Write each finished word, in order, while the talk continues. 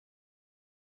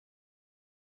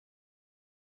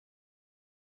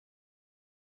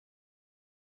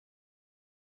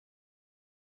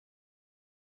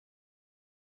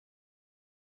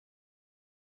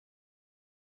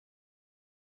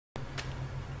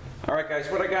All right,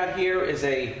 guys, what I got here is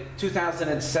a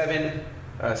 2007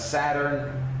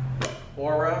 Saturn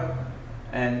Aura,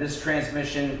 and this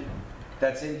transmission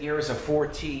that's in here is a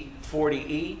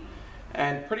 4T40E,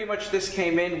 and pretty much this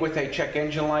came in with a check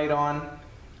engine light on.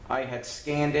 I had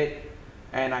scanned it,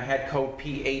 and I had code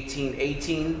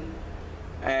P1818,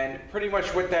 and pretty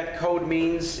much what that code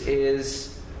means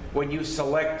is when you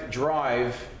select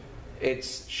drive,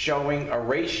 it's showing a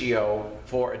ratio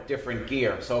for a different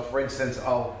gear. So for instance,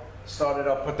 I'll start it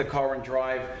up, put the car in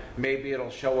drive, maybe it'll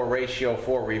show a ratio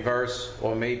for reverse,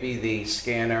 or maybe the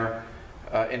scanner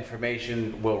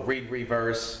information will read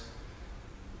reverse,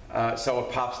 so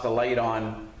it pops the light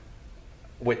on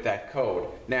with that code.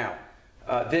 Now,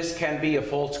 this can be a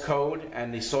false code,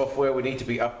 and the software would need to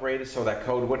be upgraded so that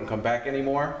code wouldn't come back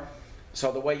anymore.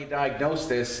 So the way you diagnose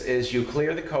this is you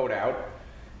clear the code out,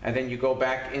 and then you go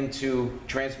back into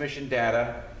transmission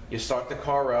data, you start the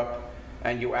car up,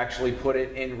 and you actually put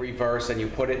it in reverse and you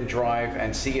put it in drive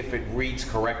and see if it reads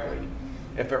correctly.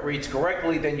 If it reads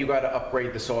correctly, then you got to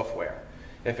upgrade the software.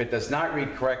 If it does not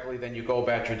read correctly, then you go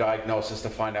back to your diagnosis to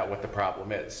find out what the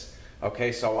problem is.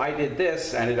 Okay, so I did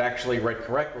this and it actually read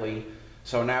correctly.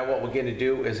 So now what we're going to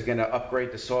do is we're going to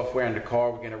upgrade the software in the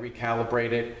car. We're going to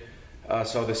recalibrate it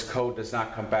so this code does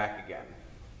not come back again.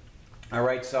 All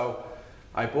right, so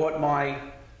I bought my,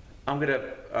 I'm going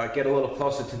to get a little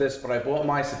closer to this, but I bought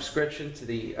my subscription to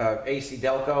the AC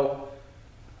Delco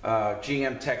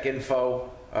GM Tech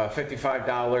Info,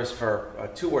 $55 for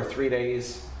 2 or 3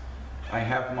 days. I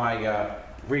have my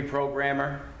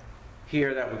reprogrammer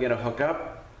here that we're going to hook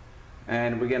up,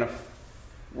 and we're going to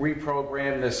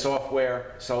reprogram this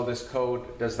software so this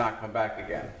code does not come back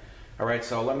again. All right,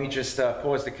 so let me just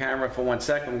pause the camera for 1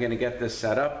 second. We're going to get this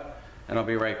set up, and I'll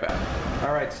be right back.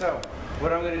 All right, so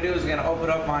what I'm going to do is I'm going to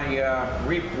open up my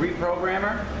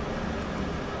reprogrammer.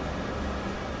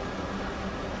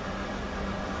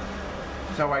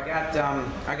 So I got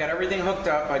everything hooked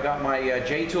up. I got my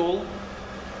J-tool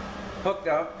hooked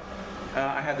up.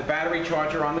 I had the battery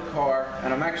charger on the car,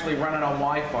 and I'm actually running on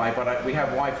Wi-Fi, but we have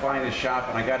Wi-Fi in the shop,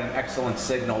 and I got an excellent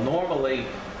signal. Normally,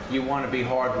 you want to be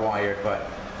hardwired, but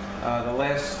the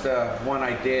last one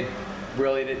I did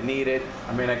really didn't need it.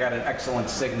 I mean, I got an excellent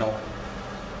signal.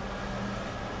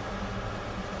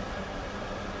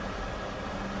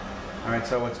 All right,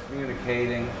 so it's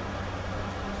communicating.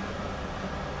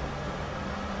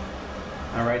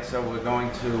 All right, so we're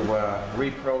going to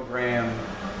reprogram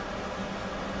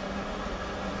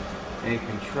a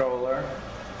controller.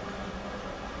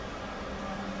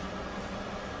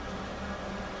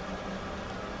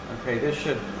 Okay, this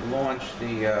should launch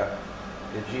the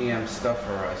GM stuff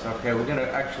for us. Okay, we're going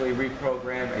to actually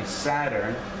reprogram a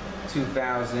Saturn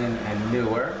 2000 and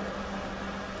newer.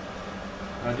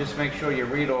 Just make sure you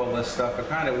read all this stuff. It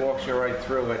kind of walks you right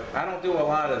through it. I don't do a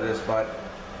lot of this, but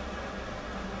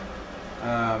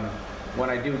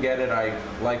when I do get it, I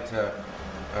like to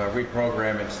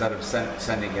reprogram it instead of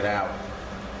sending it out.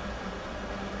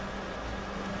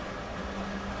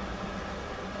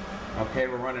 Okay,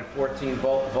 we're running 14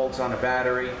 volts on a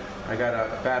battery. I got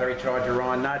a battery charger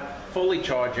on, not fully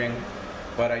charging,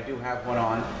 but I do have one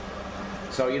on.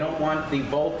 So you don't want the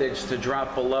voltage to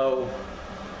drop below,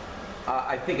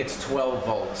 I think it's 12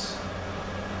 volts.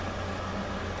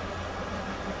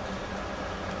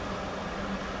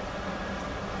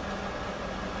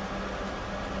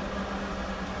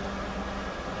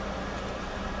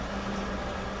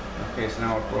 Okay, so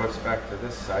now it brought us back to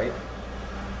this site.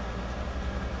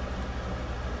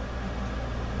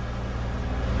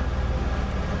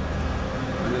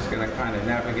 I'm just going to kind of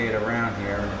navigate around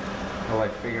here until I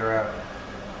figure out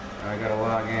I got to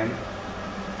log in.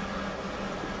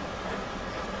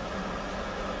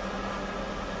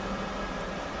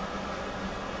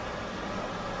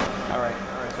 All right,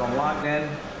 so I'm logged in,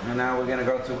 and now we're going to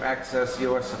go to access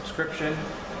your subscription.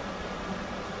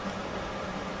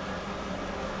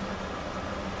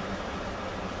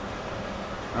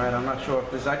 All right, I'm not sure if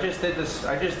this, I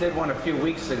just did one a few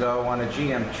weeks ago on a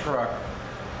GM truck,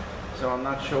 so I'm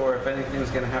not sure if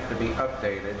anything's going to have to be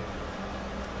updated.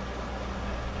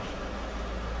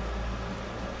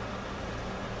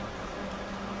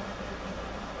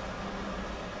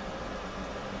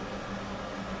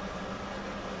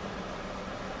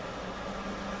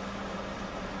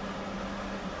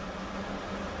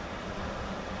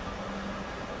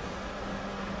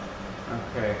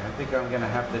 Okay, I think I'm going to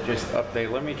have to just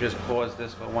update. Let me just pause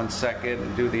this for 1 second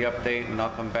and do the update, and I'll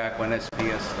come back when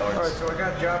SPS starts. All right, so I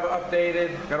got Java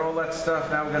updated, got all that stuff.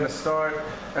 Now we're going to start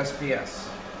SPS.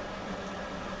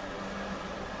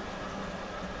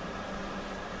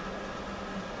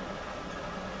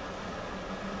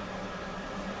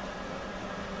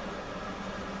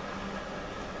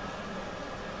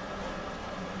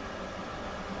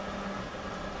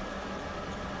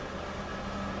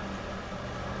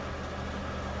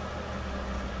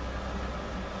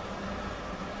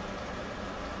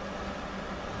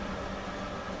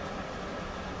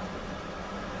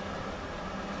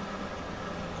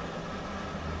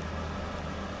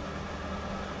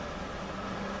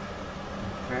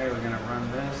 Okay, we're gonna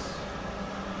run this.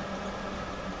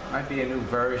 Might be a new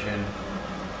version.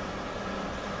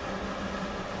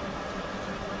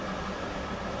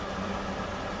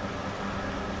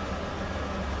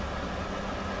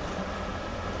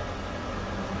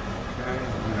 Okay,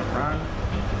 we're gonna run.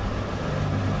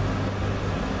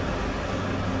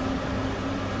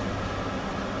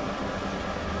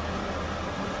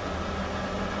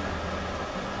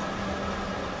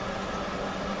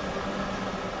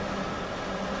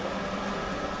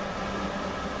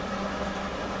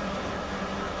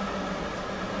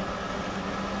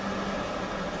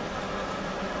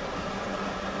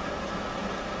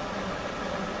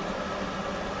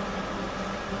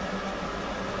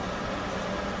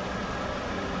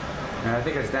 And I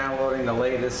think it's downloading the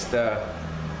latest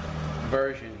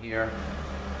version here.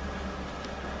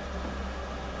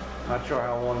 Not sure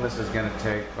how long this is going to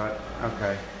take, but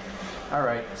okay. All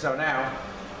right, so now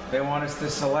they want us to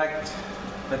select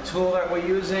the tool that we're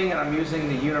using, and I'm using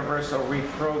the Universal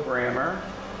Reprogrammer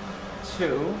 2.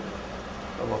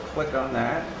 So we'll click on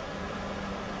that.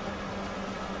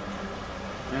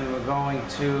 And we're going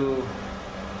to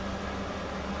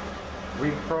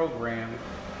reprogram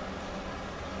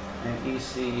an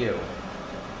ECU.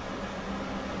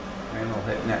 And we'll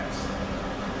hit next.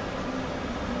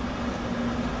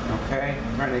 Okay,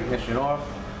 turn the ignition off,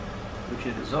 which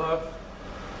it is off.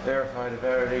 Verify the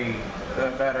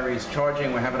battery is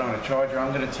charging. We have it on a charger.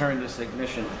 I'm going to turn this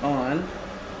ignition on.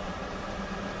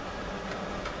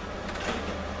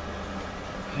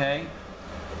 Okay.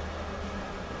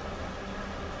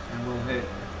 And we'll hit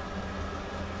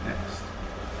next.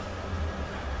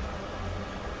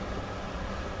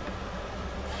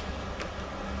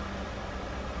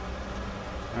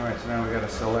 All right, so now we got to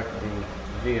select the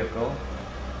vehicle.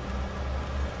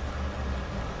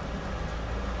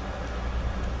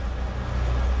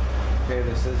 Okay,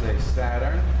 this is a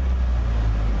Saturn.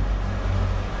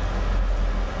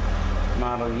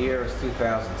 Model year is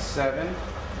 2007.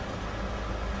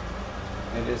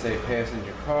 It is a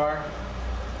passenger car.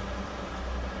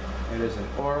 It is an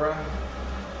Aura.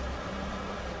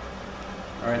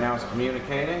 All right, now it's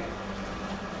communicating.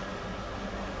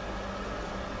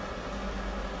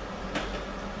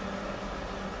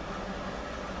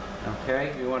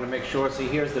 Okay, you want to make sure, see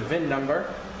here's the VIN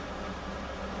number.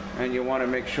 And you want to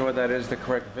make sure that is the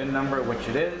correct VIN number, which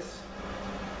it is.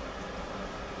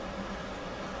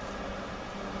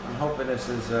 I'm hoping this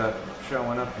is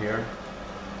showing up here.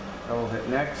 So we'll hit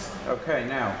next. Okay,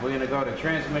 now we're going to go to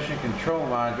transmission control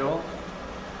module.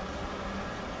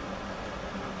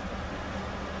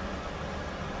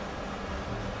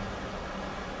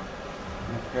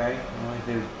 Okay,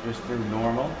 just do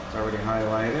normal. It's already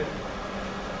highlighted.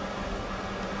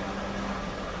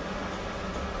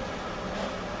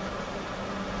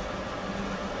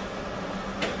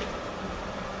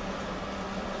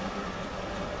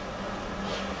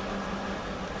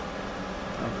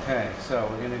 Okay, so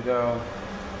we're going to go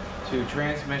to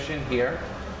transmission here.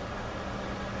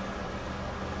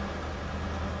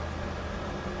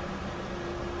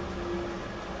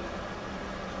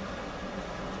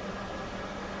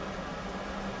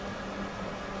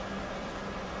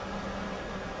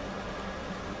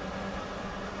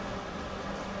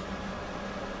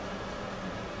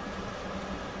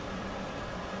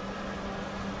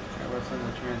 Okay, what's in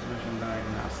the transmission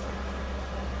diagnostic?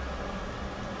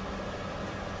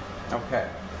 Okay,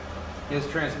 here's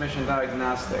transmission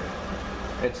diagnostic.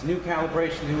 It's new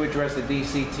calibration to address the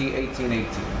DCT 1818.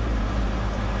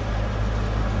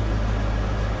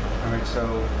 All right,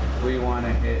 so we want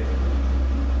to hit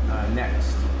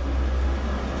next.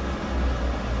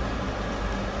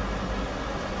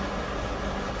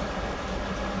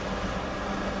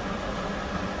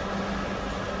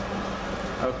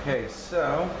 Okay,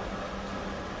 so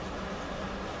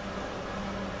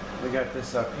we got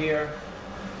this up here.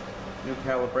 New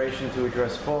calibration to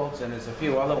address faults, and there's a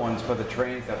few other ones for the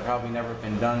trains that probably never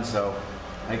been done, so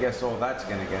I guess all that's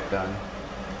going to get done.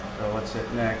 So let's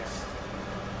hit next.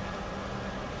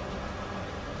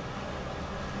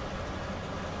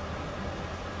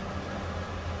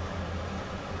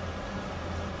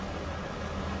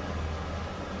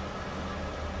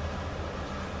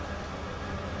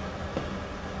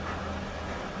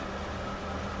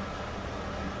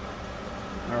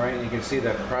 All right, you can see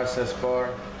that process bar.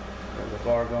 The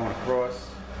bar going across.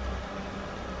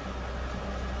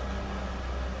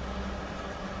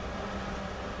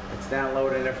 It's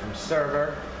downloading it from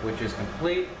server, which is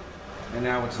complete, and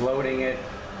now it's loading it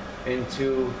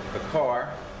into the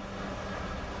car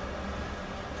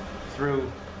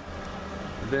through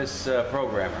this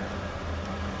programmer.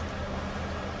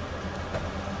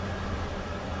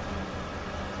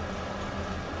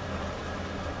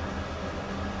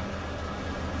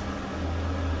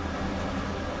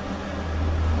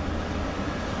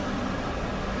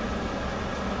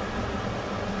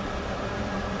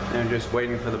 I'm just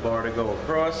waiting for the bar to go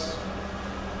across.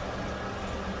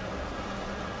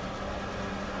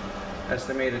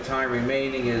 Estimated time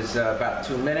remaining is about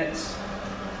 2 minutes.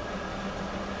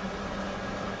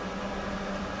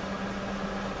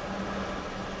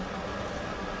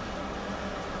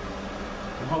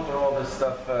 I'm hoping all this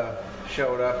stuff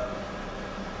showed up.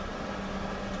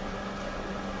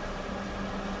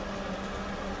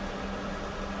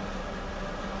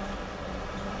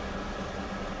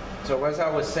 So as I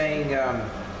was saying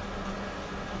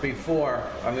before,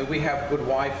 I mean, we have good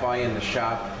Wi-Fi in the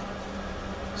shop.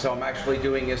 So I'm actually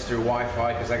doing this through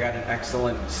Wi-Fi because I got an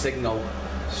excellent signal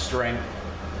strength.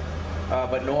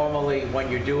 But normally when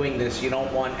you're doing this, you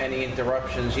don't want any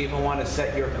interruptions. You even want to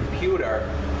set your computer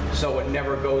so it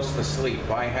never goes to sleep.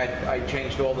 I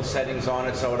changed all the settings on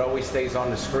it so it always stays on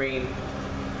the screen.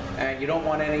 And you don't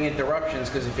want any interruptions,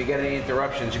 because if you get any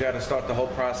interruptions, you got to start the whole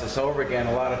process over again.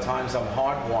 A lot of times I'm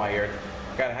hardwired.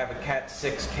 Got to have a Cat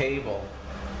 6 cable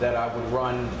that I would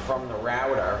run from the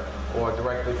router or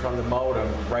directly from the modem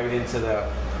right into the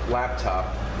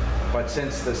laptop. But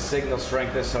since the signal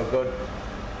strength is so good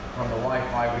from the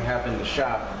Wi-Fi we have in the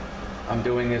shop, I'm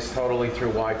doing this totally through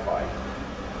Wi-Fi.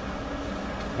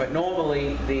 But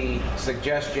normally the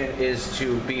suggestion is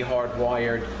to be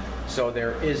hardwired so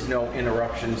there is no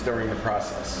interruptions during the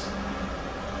process.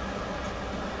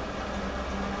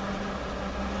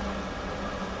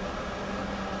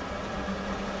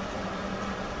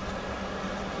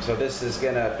 So this is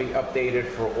going to be updated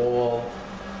for all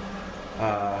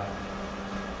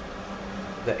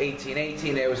the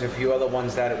 1818. There was a few other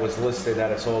ones that it was listed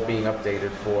that it's all being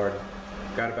updated for.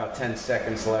 Got about 10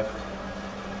 seconds left.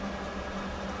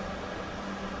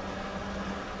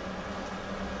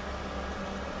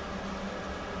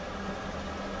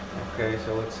 Okay,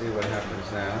 so let's see what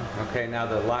happens now. Okay, now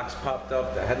the locks popped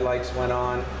up, the headlights went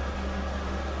on.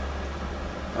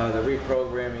 The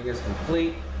reprogramming is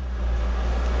complete.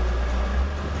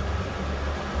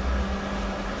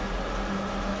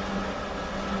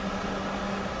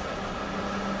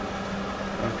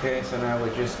 Okay, so now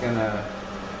we're just gonna,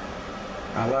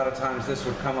 a lot of times this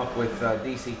would come up with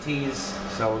DCTs,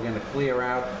 so we're gonna clear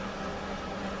out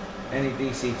any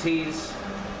DCTs.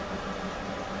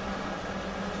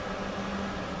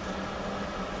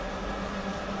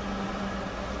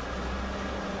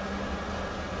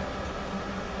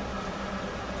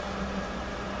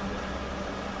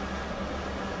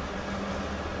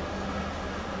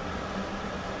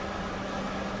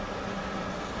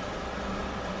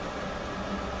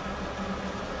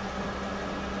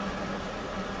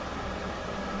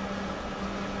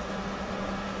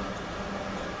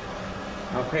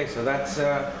 Okay, so that's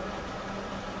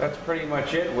pretty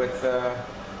much it with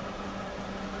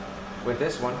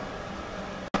this one.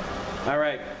 All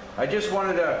right, I just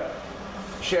wanted to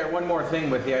share one more thing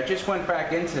with you. I just went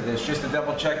back into this just to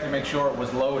double check to make sure it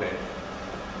was loaded.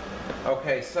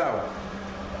 Okay, so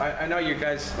I know you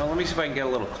guys, well, let me see if I can get a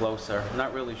little closer. I'm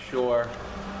not really sure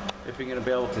if you're going to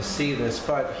be able to see this,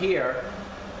 but here,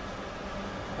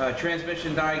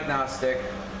 transmission diagnostic,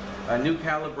 a new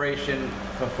calibration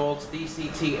for faults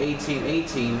DCT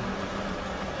 1818.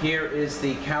 Here is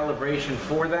the calibration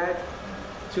for that,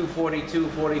 242,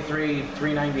 43,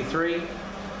 393.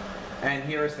 And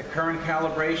here is the current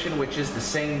calibration, which is the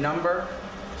same number.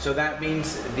 So that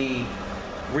means the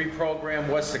reprogram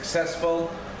was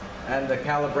successful and the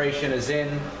calibration is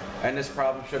in, and this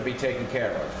problem should be taken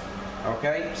care of.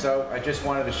 Okay, so I just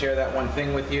wanted to share that one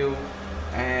thing with you.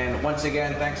 And once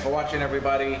again, thanks for watching,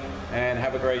 everybody, and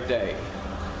have a great day.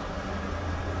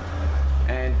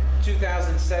 And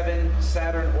 2007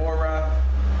 Saturn Aura,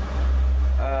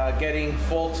 getting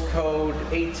fault code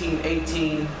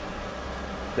 1818.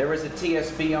 There is a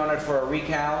TSB on it for a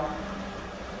recal,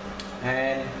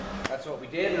 and that's what we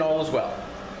did, and all is well.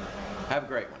 Have a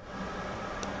great one.